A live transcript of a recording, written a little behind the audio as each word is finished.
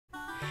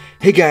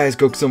Hey guys,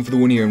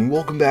 GokuSonFTW here, and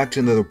welcome back to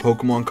another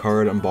Pokemon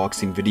card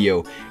unboxing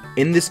video.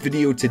 In this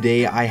video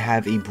today, I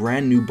have a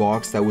brand new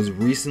box that was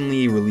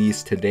recently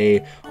released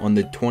today on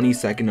the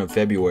 22nd of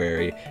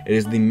February. It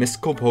is the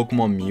Mythical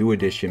Pokemon Mew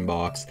Edition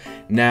box.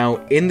 Now,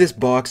 in this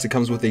box, it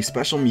comes with a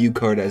special Mew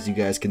card, as you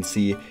guys can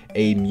see,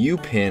 a Mew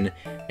pin,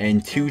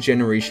 and 2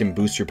 Generation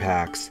Booster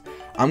Packs.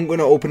 I'm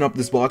gonna open up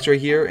this box right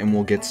here and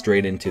we'll get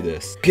straight into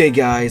this. Okay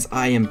guys,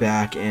 I am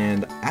back,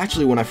 and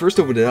actually when I first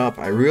opened it up,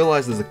 I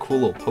realized there's a cool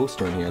little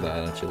poster in here that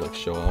I actually like to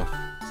show off.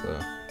 So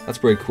that's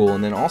pretty cool,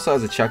 and then also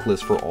has a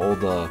checklist for all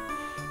the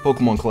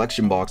Pokemon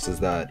collection boxes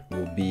that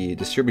will be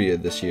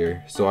distributed this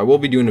year. So I will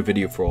be doing a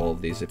video for all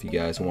of these if you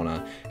guys want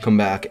to come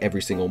back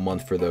every single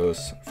month for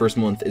those. First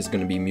month is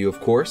going to be Mew,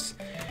 of course.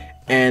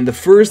 And the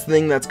first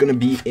thing that's going to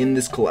be in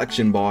this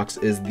collection box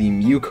is the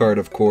Mew card,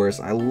 of course.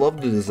 I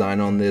love the design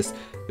on this.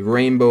 The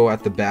rainbow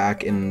at the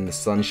back in the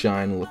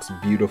sunshine looks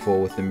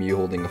beautiful with the Mew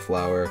holding a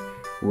flower.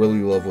 Really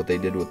love what they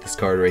did with this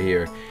card right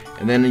here.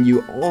 And then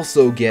you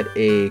also get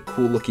a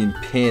cool looking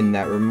pin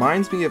that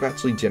reminds me of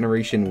actually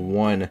Generation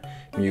 1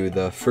 Mew,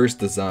 the first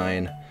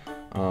design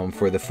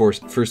for the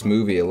first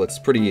movie. It looks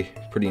pretty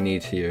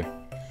neat here.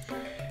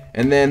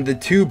 And then the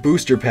 2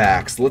 booster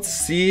packs. Let's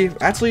see.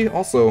 Actually,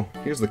 also,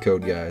 here's the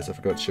code, guys. I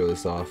forgot to show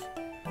this off.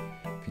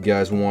 If you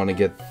guys want to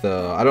get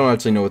the... I don't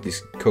actually know what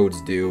these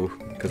codes do,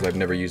 because I've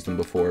never used them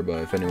before,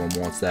 but if anyone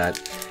wants that.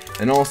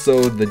 And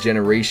also the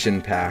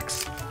Generation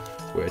packs,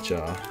 which,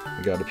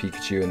 we got a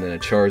Pikachu and then a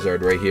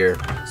Charizard right here.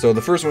 So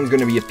the first one's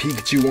going to be a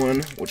Pikachu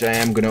one, which I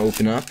am going to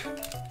open up.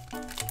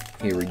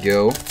 Here we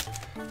go.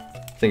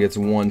 I think it's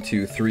 1,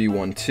 2, 3,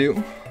 1,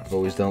 2. I've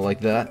always done it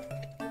like that.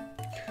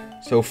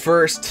 So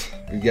first,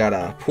 we got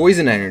a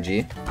Poison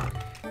Energy,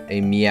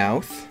 a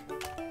Meowth,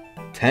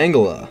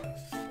 Tangela,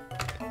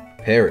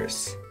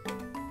 Paris,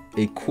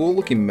 a cool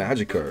looking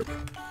Magikarp,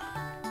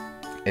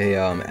 a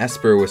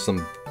Esper with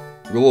some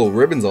little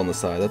ribbons on the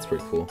side. That's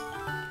pretty cool.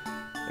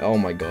 Oh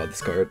my god,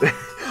 this card.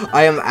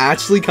 I am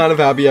actually kind of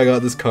happy I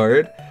got this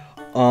card.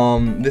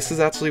 This is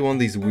actually one of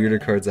these weirder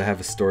cards that have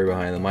a story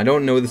behind them. I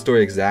don't know the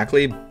story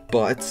exactly,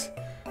 but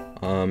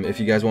if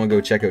you guys want to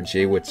go check out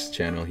Jaywitt's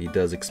channel, he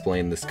does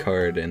explain this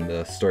card and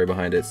the story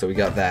behind it, so we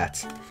got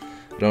that.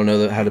 I don't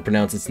know how to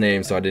pronounce its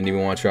name, so I didn't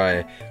even want to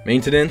try.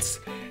 Maintenance.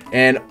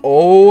 And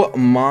oh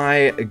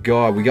my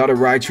god, we got a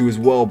Raichu as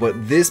well,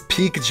 but this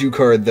Pikachu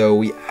card though,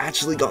 we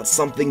actually got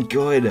something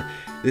good.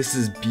 This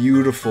is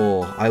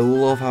beautiful. I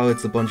love how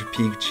it's a bunch of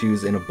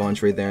Pikachus in a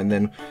bunch right there, and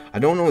then I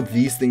don't know what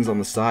these things on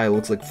the side. It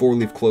looks like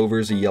 4-leaf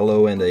clovers, a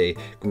yellow and a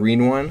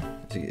green one,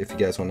 if you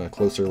guys want a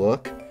closer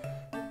look.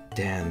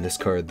 Damn, this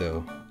card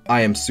though.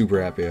 I am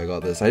super happy I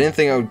got this. I didn't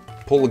think I would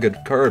pull a good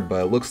card,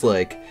 but it looks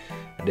like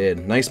I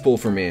did. Nice pull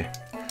for me.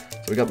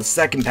 So we got the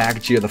second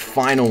package here, the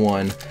final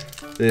one.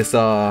 This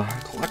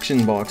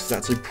collection box is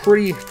actually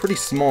pretty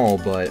small,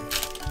 but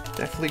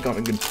definitely got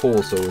a good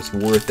pull, so it's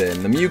worth it.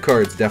 And the Mew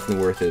card's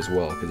definitely worth it as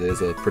well, because it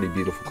is a pretty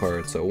beautiful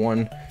card. So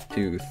 1,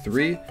 2,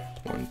 3,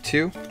 1,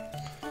 2.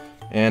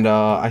 And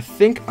I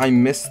think I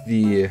missed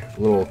the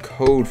little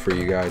code for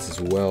you guys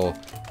as well.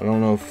 I don't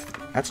know if...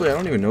 Actually, I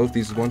don't even know if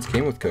these ones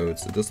came with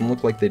codes. It doesn't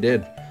look like they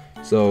did.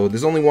 So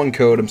there's only one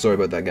code. I'm sorry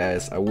about that,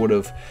 guys. I would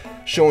have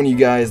shown you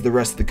guys the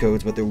rest of the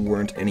codes, but there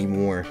weren't any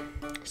more.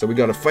 So we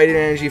got a Fighting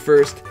Energy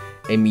first,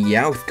 a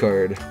Meowth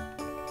card,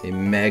 a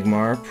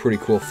Magmar, pretty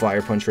cool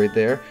Fire Punch right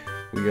there.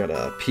 We got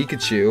a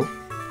Pikachu,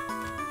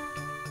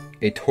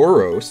 a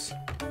Tauros,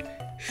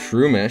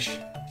 Shroomish.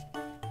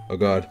 Oh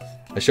god,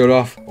 I showed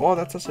off. Oh,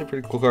 that's actually a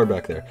pretty cool card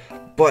back there.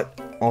 But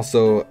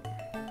also,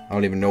 I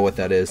don't even know what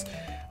that is.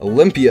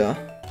 Olympia,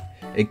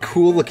 a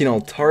cool looking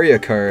Altaria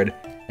card,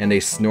 and a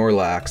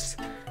Snorlax.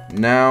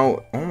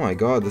 Now, oh my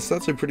god, this is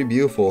actually pretty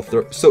beautiful.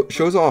 So,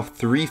 shows off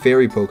 3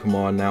 fairy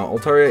Pokemon. Now,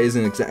 Altaria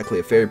isn't exactly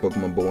a fairy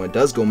Pokemon, but when it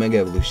does go Mega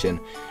Evolution,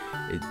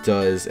 it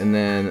does. And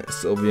then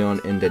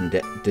Sylveon and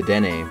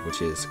Dedenne,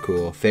 which is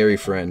cool. Fairy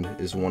Friend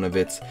is one of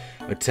its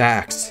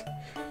attacks.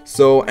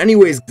 So,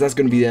 anyways, that's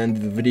going to be the end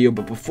of the video.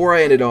 But before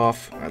I end it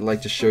off, I'd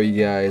like to show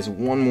you guys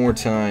one more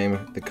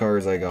time the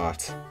cards I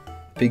got.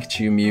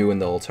 Pikachu, Mew,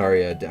 and the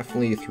Altaria.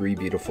 Definitely 3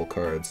 beautiful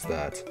cards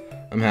that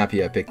I'm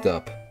happy I picked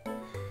up.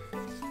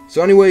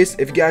 So anyways,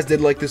 if you guys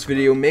did like this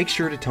video, make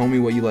sure to tell me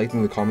what you liked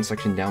in the comment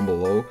section down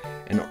below,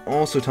 and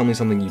also tell me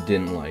something you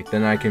didn't like.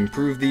 Then I can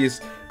improve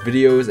these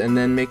videos and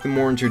then make them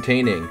more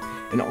entertaining.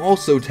 And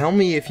also tell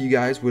me if you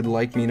guys would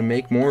like me to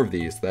make more of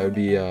these. That would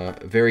be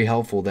very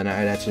helpful. Then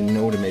I'd actually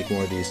know to make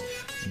more of these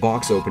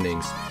box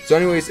openings. So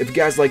anyways, if you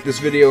guys like this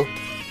video,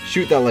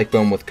 shoot that like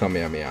button with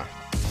Kamehameha.